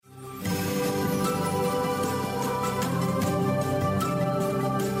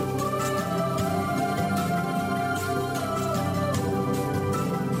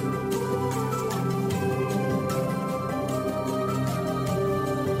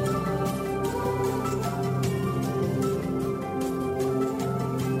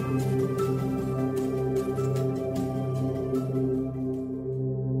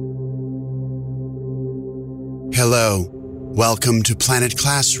Hello, welcome to Planet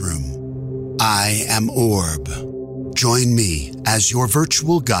Classroom. I am Orb. Join me as your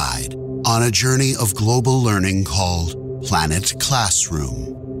virtual guide on a journey of global learning called Planet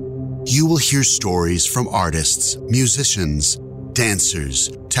Classroom. You will hear stories from artists, musicians,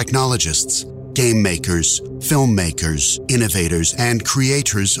 dancers, technologists, game makers, filmmakers, innovators, and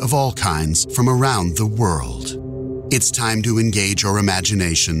creators of all kinds from around the world. It's time to engage our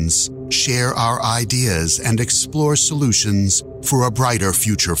imaginations, share our ideas, and explore solutions for a brighter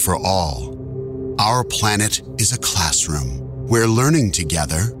future for all. Our planet is a classroom where learning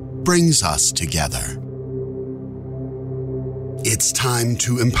together brings us together. It's time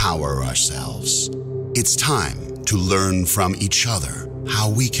to empower ourselves. It's time to learn from each other how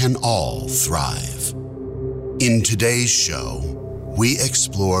we can all thrive. In today's show, we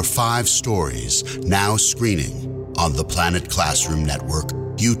explore 5 stories now screening on the Planet Classroom Network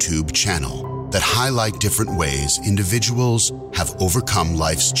YouTube channel that highlight different ways individuals have overcome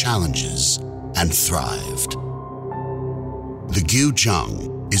life's challenges and thrived. The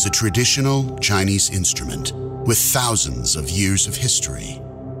guzheng is a traditional Chinese instrument with thousands of years of history.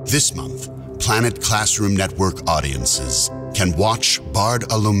 This month, Planet Classroom Network audiences can watch Bard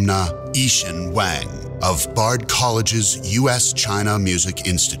alumna Yixin Wang of Bard College's U.S.-China Music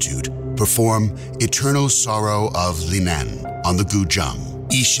Institute perform Eternal Sorrow of Linen on the guzheng.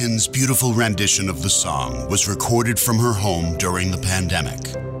 Yixin's beautiful rendition of the song was recorded from her home during the pandemic.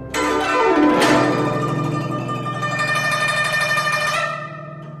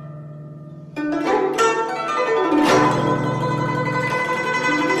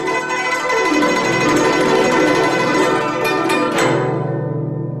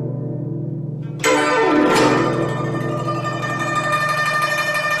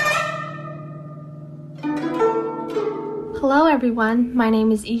 Hello everyone, my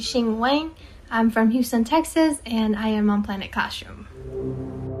name is Yixin Wang. I'm from Houston, Texas, and I am on Planet Classroom.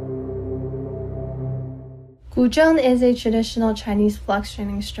 Guzheng is a traditional Chinese folk-string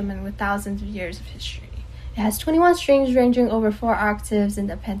instrument with thousands of years of history. It has 21 strings ranging over 4 octaves in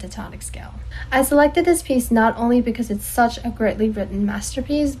the pentatonic scale. I selected this piece not only because it's such a greatly written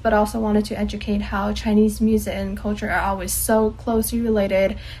masterpiece, but also wanted to educate how Chinese music and culture are always so closely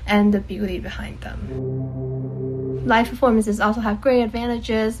related and the beauty behind them. Live performances also have great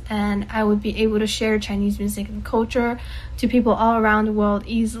advantages, and I would be able to share Chinese music and culture to people all around the world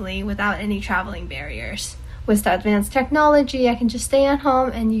easily without any traveling barriers. With the advanced technology, I can just stay at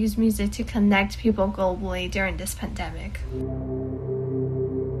home and use music to connect people globally during this pandemic.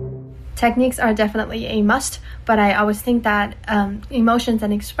 Techniques are definitely a must, but I always think that emotions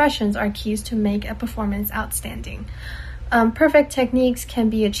and expressions are keys to make a performance outstanding. Perfect techniques can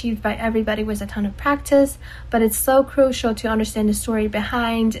be achieved by everybody with a ton of practice, but it's so crucial to understand the story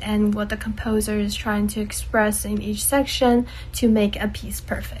behind and what the composer is trying to express in each section to make a piece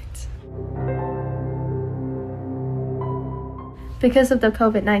perfect. Because of the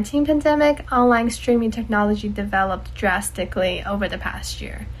COVID-19 pandemic, online streaming technology developed drastically over the past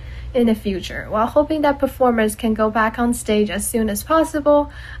year. In the future, while hoping that performers can go back on stage as soon as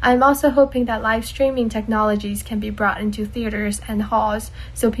possible, I'm also hoping that live streaming technologies can be brought into theaters and halls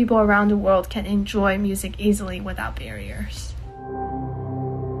so people around the world can enjoy music easily without barriers.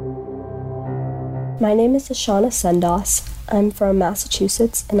 My name is Ashana Sendos. I'm from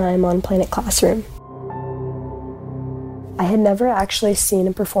Massachusetts and I am on Planet Classroom. I had never actually seen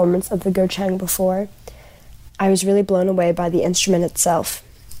a performance of the guzheng before. I was really blown away by the instrument itself.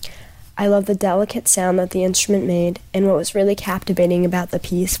 I love the delicate sound that the instrument made, and what was really captivating about the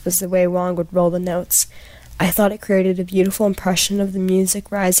piece was the way Wang would roll the notes. I thought it created a beautiful impression of the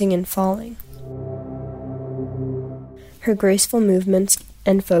music rising and falling. Her graceful movements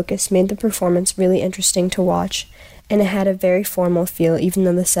and focus made the performance really interesting to watch, and it had a very formal feel even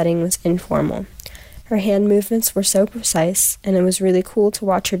though the setting was informal. Her hand movements were so precise, and it was really cool to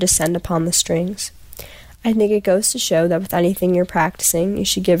watch her descend upon the strings. I think it goes to show that with anything you're practicing, you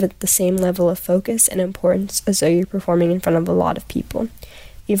should give it the same level of focus and importance as though you're performing in front of a lot of people,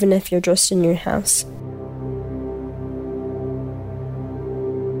 even if you're just in your house.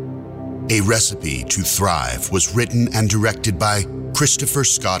 A Recipe to Thrive was written and directed by Christopher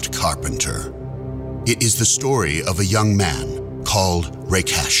Scott Carpenter. It is the story of a young man called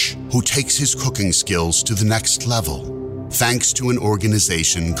Rakesh, who takes his cooking skills to the next level, thanks to an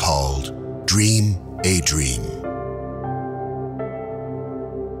organization called Dream a Dream.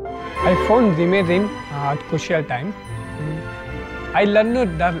 I found Dream at crucial time. I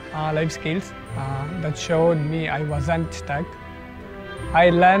learned the life skills that showed me I wasn't stuck.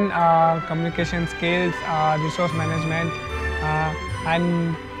 I learned communication skills, resource management,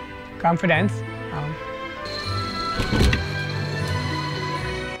 and confidence.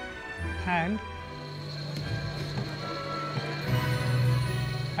 hand,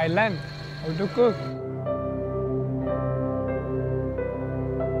 I learned how to cook.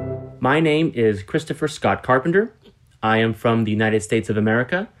 My name is Christopher Scott Carpenter. I am from the United States of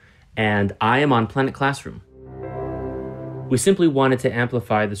America, and I am on Planet Classroom. We simply wanted to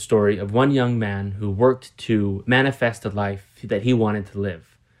amplify the story of one young man who worked to manifest a life that he wanted to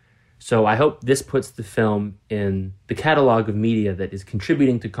live. So I hope this puts the film in the catalog of media that is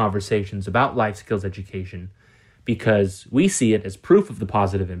contributing to conversations about life skills education, because we see it as proof of the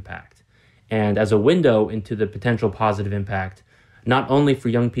positive impact and as a window into the potential positive impact, not only for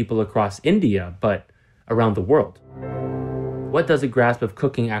young people across India, but around the world. What does a grasp of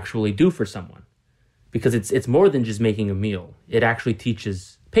cooking actually do for someone? Because it's more than just making a meal. It actually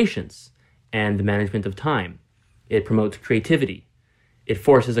teaches patience and the management of time. It promotes creativity. It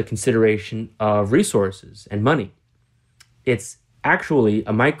forces a consideration of resources and money. It's actually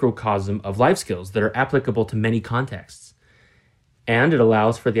a microcosm of life skills that are applicable to many contexts. And it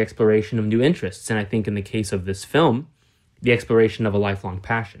allows for the exploration of new interests, and I think in the case of this film, the exploration of a lifelong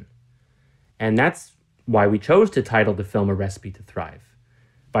passion. And that's why we chose to title the film A Recipe to Thrive.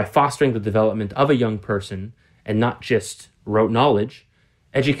 By fostering the development of a young person and not just rote knowledge,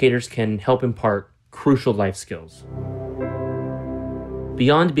 educators can help impart crucial life skills.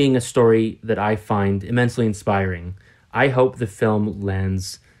 Beyond being a story that I find immensely inspiring, I hope the film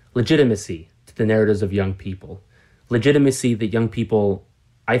lends legitimacy to the narratives of young people. Legitimacy that young people,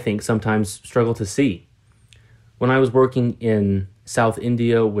 I think, sometimes struggle to see. When I was working in South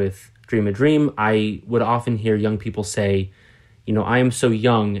India with Dream a Dream, I would often hear young people say, I am so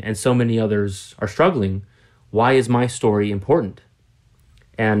young and so many others are struggling. Why is my story important?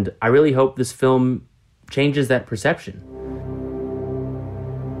 And I really hope this film changes that perception.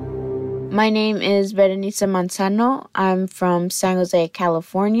 My name is Berenice Manzano. I'm from San Jose,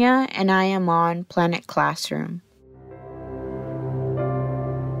 California, and I am on Planet Classroom.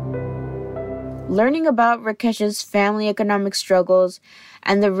 Learning about Rakesh's family economic struggles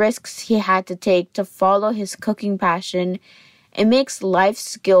and the risks he had to take to follow his cooking passion, it makes life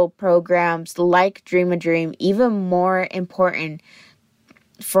skill programs like Dream a Dream even more important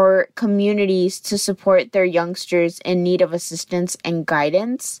for communities to support their youngsters in need of assistance and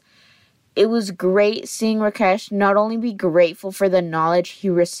guidance. It was great seeing Rakesh not only be grateful for the knowledge he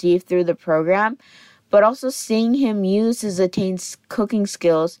received through the program, but also seeing him use his attained cooking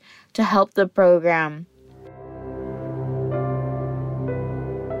skills to help the program.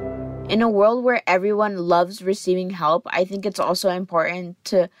 In a world where everyone loves receiving help, I think it's also important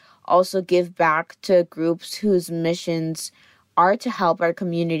to also give back to groups whose missions are to help our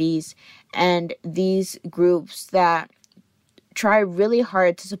communities, and these groups that try really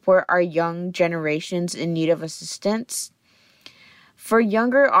hard to support our young generations in need of assistance. For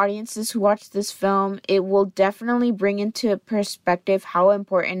younger audiences who watch this film, it will definitely bring into perspective how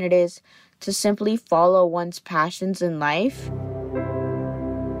important it is to simply follow one's passions in life.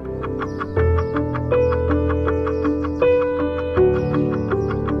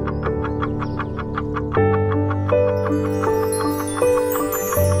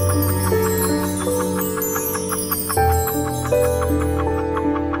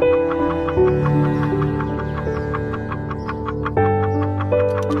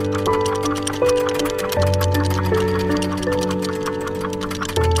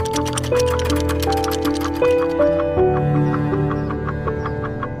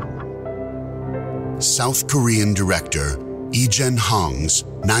 South Korean director Lee Jae-hong's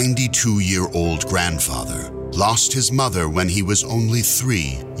 92-year-old grandfather lost his mother when he was only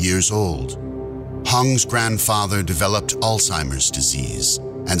 3 years old. Hong's grandfather developed Alzheimer's disease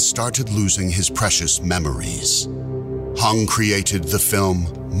and started losing his precious memories. Hong created the film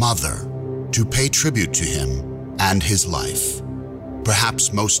Mother to pay tribute to him and his life.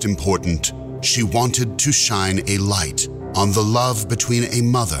 Perhaps most important, she wanted to shine a light on the love between a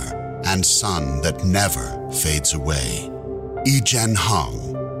mother and son that never fades away. Lee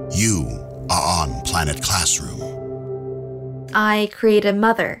Jae-hong, you are on Planet Classroom. I created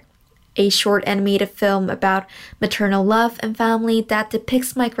Mother, a short animated film about maternal love and family that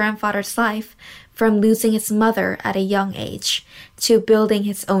depicts my grandfather's life from losing his mother at a young age to building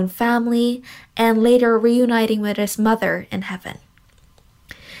his own family and later reuniting with his mother in heaven.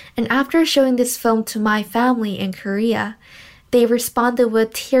 And after showing this film to my family in Korea, they responded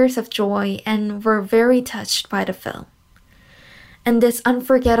with tears of joy and were very touched by the film. And this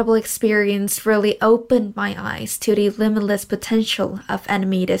unforgettable experience really opened my eyes to the limitless potential of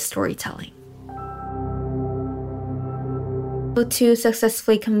animated storytelling. To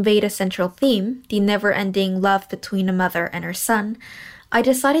successfully convey the central theme, the never-ending love between a mother and her son, I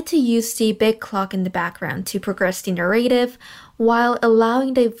decided to use the big clock in the background to progress the narrative while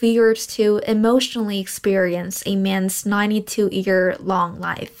allowing the viewers to emotionally experience a man's 92-year-long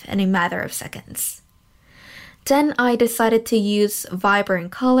life in a matter of seconds. Then I decided to use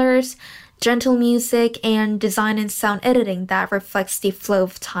vibrant colors, gentle music, and design and sound editing that reflects the flow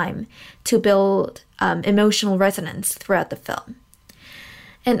of time to build emotional resonance throughout the film.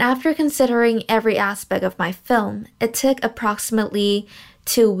 And after considering every aspect of my film, it took approximately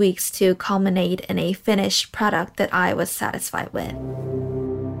 2 weeks to culminate in a finished product that I was satisfied with.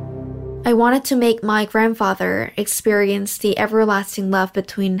 I wanted to make my grandfather experience the everlasting love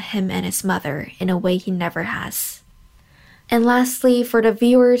between him and his mother in a way he never has. And lastly, for the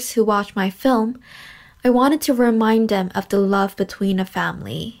viewers who watch my film, I wanted to remind them of the love between a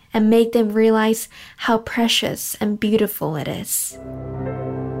family and make them realize how precious and beautiful it is.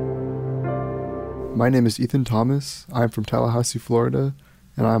 My name is Ethan Thomas. I'm from Tallahassee, Florida,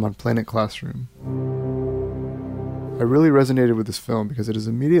 and I'm on Planet Classroom. I really resonated with this film because it is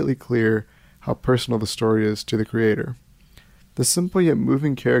immediately clear how personal the story is to the creator. The simple yet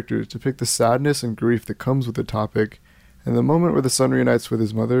moving characters depict the sadness and grief that comes with the topic, and the moment where the son reunites with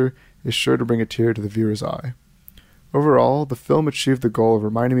his mother is sure to bring a tear to the viewer's eye. Overall, the film achieved the goal of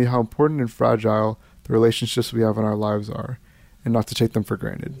reminding me how important and fragile the relationships we have in our lives are, and not to take them for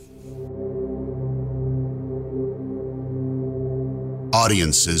granted.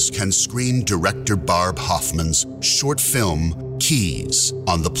 Audiences can screen director Barb Hoffman's short film, Keys,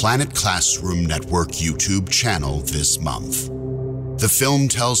 on the Planet Classroom Network YouTube channel this month. The film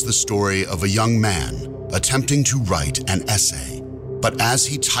tells the story of a young man attempting to write an essay, but as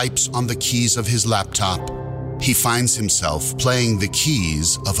he types on the keys of his laptop, he finds himself playing the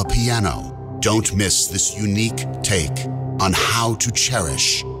keys of a piano. Don't miss this unique take on how to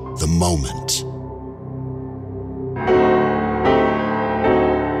cherish the moment.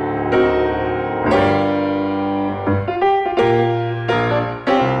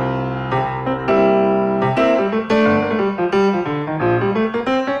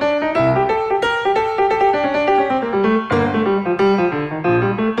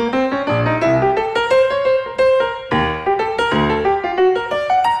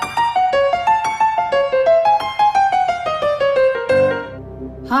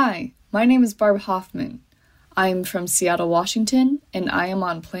 Hi, my name is Barb Hoffman. I'm from Seattle, Washington, and I am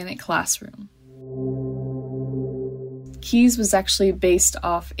on Planet Classroom. Keys was actually based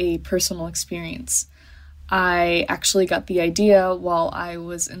off a personal experience. I actually got the idea while I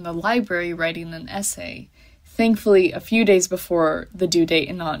was in the library writing an essay. Thankfully, a few days before the due date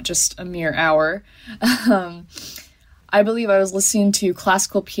and not just a mere hour. I believe I was listening to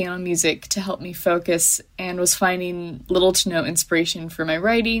classical piano music to help me focus and was finding little to no inspiration for my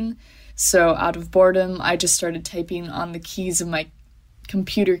writing. So out of boredom, I just started typing on the keys of my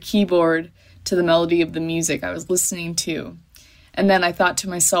computer keyboard to the melody of the music I was listening to. And then I thought to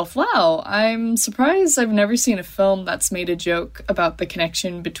myself, wow, I'm surprised I've never seen a film that's made a joke about the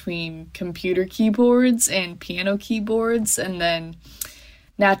connection between computer keyboards and piano keyboards. And then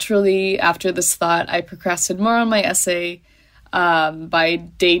naturally, after this thought, I procrastinated more on my essay by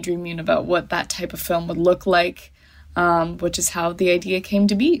daydreaming about what that type of film would look like, which is how the idea came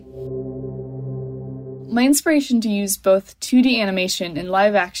to be. My inspiration to use both 2D animation and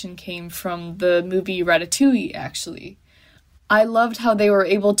live action came from the movie Ratatouille, actually. I loved how they were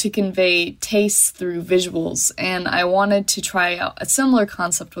able to convey tastes through visuals, and I wanted to try out a similar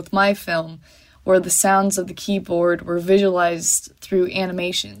concept with my film, where the sounds of the keyboard were visualized through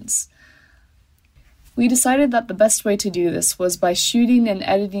animations. We decided that the best way to do this was by shooting and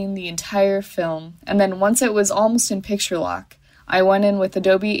editing the entire film, and then once it was almost in picture lock, I went in with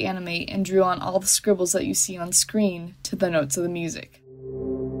Adobe Animate and drew on all the scribbles that you see on screen to the notes of the music.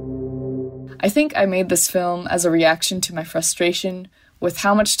 I think I made this film as a reaction to my frustration with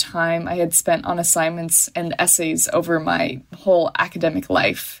how much time I had spent on assignments and essays over my whole academic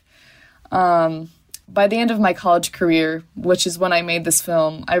life. By the end of my college career, which is when I made this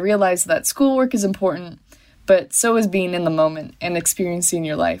film, I realized that schoolwork is important, but so is being in the moment and experiencing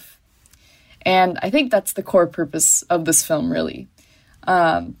your life. And I think that's the core purpose of this film, really.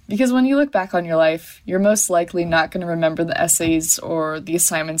 Because when you look back on your life, you're most likely not going to remember the essays or the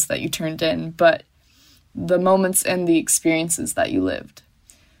assignments that you turned in, but the moments and the experiences that you lived.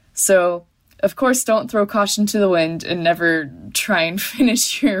 So, of course, don't throw caution to the wind and never try and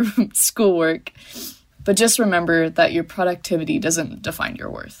finish your schoolwork. But just remember that your productivity doesn't define your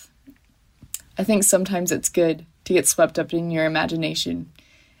worth. I think sometimes it's good to get swept up in your imagination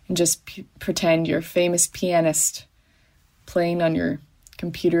and just pretend you're a famous pianist playing on your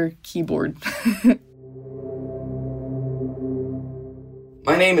computer keyboard.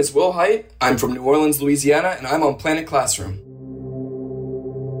 My name is Will Height. I'm from New Orleans, Louisiana, and I'm on Planet Classroom.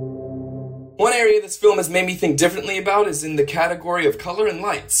 One area this film has made me think differently about is in the category of color and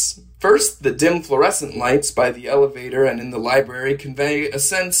lights. First, the dim fluorescent lights by the elevator and in the library convey a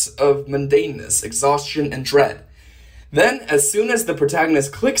sense of mundaneness, exhaustion, and dread. Then, as soon as the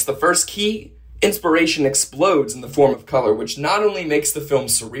protagonist clicks the first key, inspiration explodes in the form of color, which not only makes the film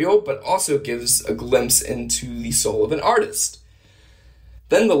surreal, but also gives a glimpse into the soul of an artist.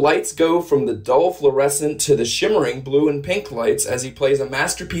 Then the lights go from the dull fluorescent to the shimmering blue and pink lights as he plays a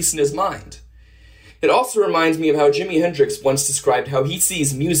masterpiece in his mind. It also reminds me of how Jimi Hendrix once described how he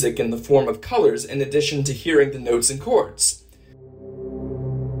sees music in the form of colors in addition to hearing the notes and chords.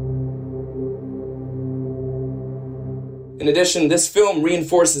 In addition, this film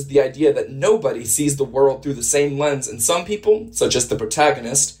reinforces the idea that nobody sees the world through the same lens, and some people, such as the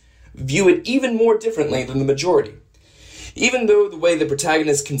protagonist, view it even more differently than the majority. Even though the way the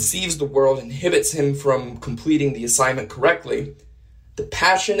protagonist conceives the world inhibits him from completing the assignment correctly, the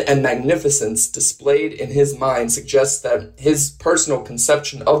passion and magnificence displayed in his mind suggests that his personal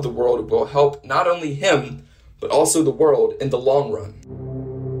conception of the world will help not only him, but also the world in the long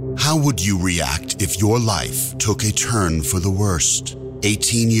run. How would you react if your life took a turn for the worst?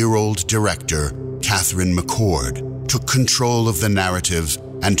 18-year-old director Catherine McCord took control of the narrative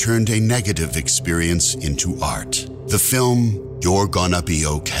and turned a negative experience into art. The film, You're Gonna Be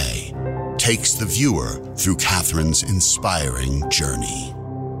Okay, takes the viewer through Catherine's inspiring journey.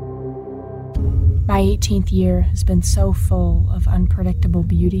 My 18th year has been so full of unpredictable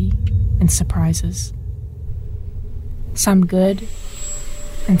beauty and surprises. Some good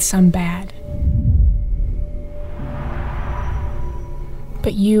and some bad.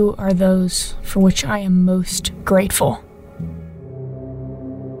 But you are those for which I am most grateful.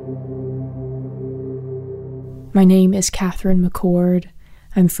 My name is Catherine McCord.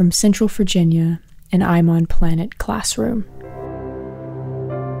 I'm from Central Virginia, and I'm on Planet Classroom.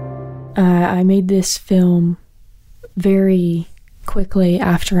 I made this film very quickly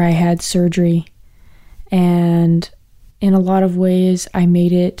after I had surgery, and in a lot of ways I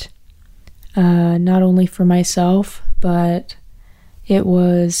made it not only for myself, but it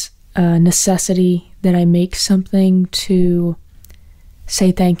was a necessity that I make something to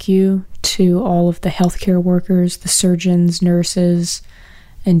say thank you to all of the healthcare workers, the surgeons, nurses,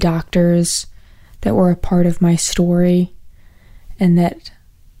 and doctors that were a part of my story, and that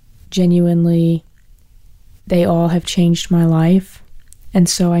genuinely they all have changed my life. And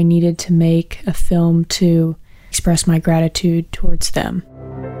so I needed to make a film to express my gratitude towards them.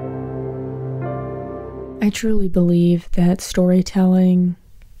 I truly believe that storytelling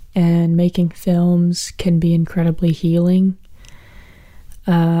and making films can be incredibly healing.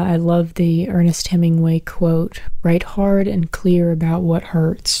 I love the Ernest Hemingway quote, "Write hard and clear about what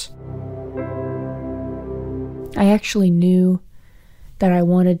hurts." I actually knew that I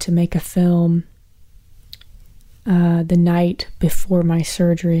wanted to make a film the night before my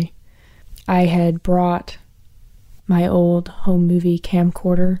surgery. I had brought my old home movie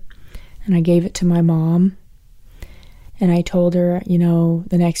camcorder and I gave it to my mom. And I told her,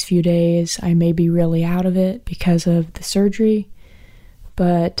 the next few days I may be really out of it because of the surgery,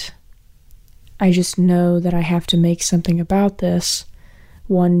 but I just know that I have to make something about this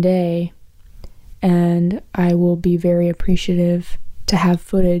one day, and I will be very appreciative to have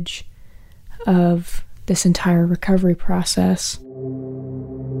footage of this entire recovery process.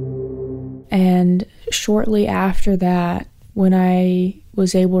 And shortly after that, when I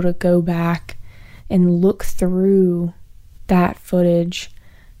was able to go back and look through that footage,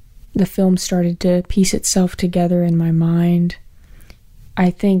 the film started to piece itself together in my mind. I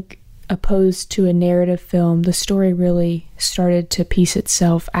think, opposed to a narrative film, the story really started to piece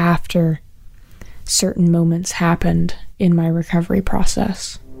itself after certain moments happened in my recovery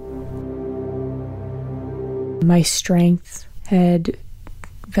process. My strength had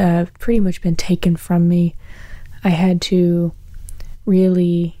pretty much been taken from me. I had to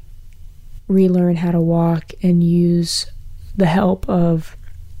really relearn how to walk and use the help of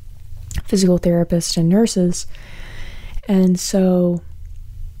physical therapists and nurses. And so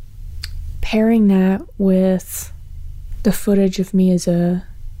pairing that with the footage of me as a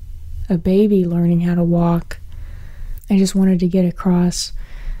baby learning how to walk, I just wanted to get across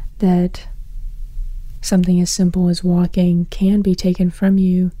that something as simple as walking can be taken from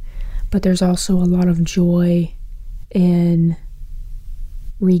you, but there's also a lot of joy in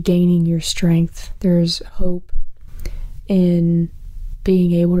regaining your strength. There's hope in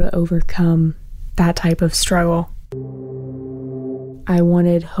being able to overcome that type of struggle. I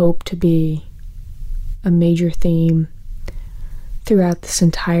wanted hope to be a major theme throughout this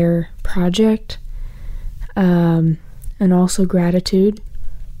entire project. And also gratitude.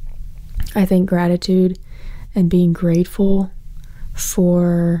 I think gratitude and being grateful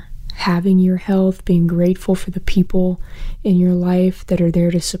for having your health, being grateful for the people in your life that are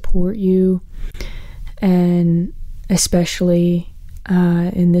there to support you, and especially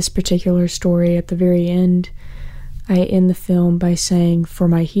in this particular story at the very end, I end the film by saying, for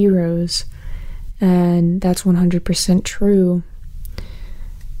my heroes, and that's 100% true,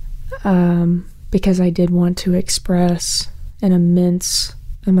 because I did want to express an immense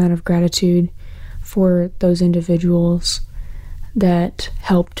amount of gratitude for those individuals that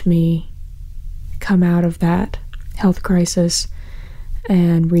helped me come out of that health crisis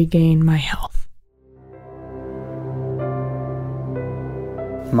and regain my health.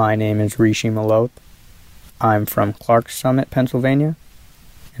 My name is Rishi Maloth. I'm from Clark Summit, Pennsylvania,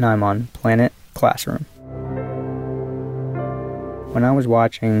 and I'm on Planet Classroom. When I was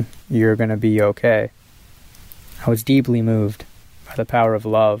watching You're Gonna Be Okay, I was deeply moved by the power of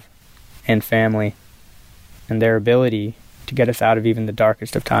love and family and their ability to get us out of even the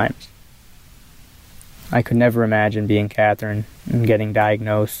darkest of times. I could never imagine being Catherine and getting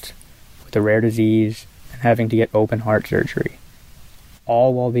diagnosed with a rare disease and having to get open heart surgery,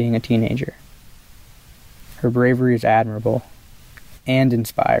 all while being a teenager. Her bravery is admirable and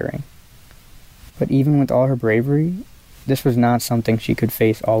inspiring. But even with all her bravery, this was not something she could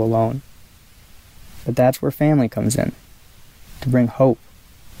face all alone. But that's where family comes in, to bring hope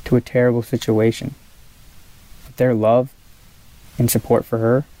to a terrible situation. With their love and support for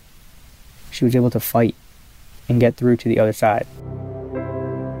her, she was able to fight and get through to the other side.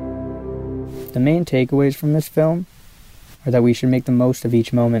 The main takeaways from this film are that we should make the most of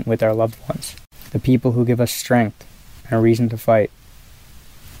each moment with our loved ones, the people who give us strength and a reason to fight,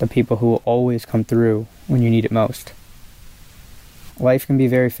 the people who will always come through when you need it most. Life can be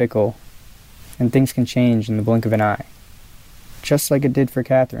very fickle, and things can change in the blink of an eye, just like it did for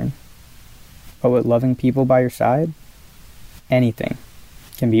Catherine. But with loving people by your side, anything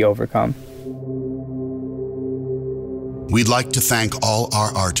can be overcome. We'd like to thank all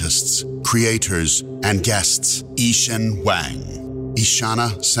our artists, creators, and guests: Ishen Wang,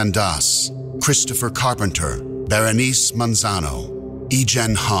 Ishana Sendas, Christopher Carpenter, Berenice Manzano,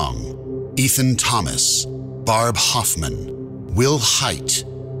 Ejen Hong, Ethan Thomas, Barb Hoffman, Will Haidt,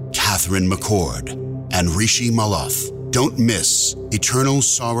 Catherine McCord, and Rishi Maloth. Don't miss Eternal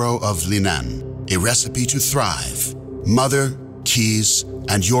Sorrow of Linen, A Recipe to Thrive, Mother, Keys,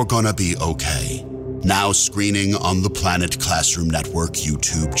 and You're Gonna Be Okay. Now screening on the Planet Classroom Network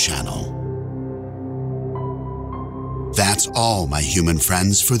YouTube channel. That's all, my human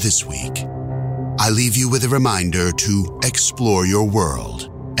friends, for this week. I leave you with a reminder to explore your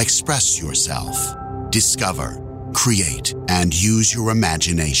world, express yourself, discover, create, and use your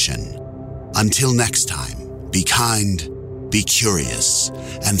imagination. Until next time, be kind, be curious,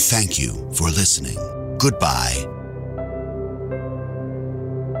 and thank you for listening. Goodbye.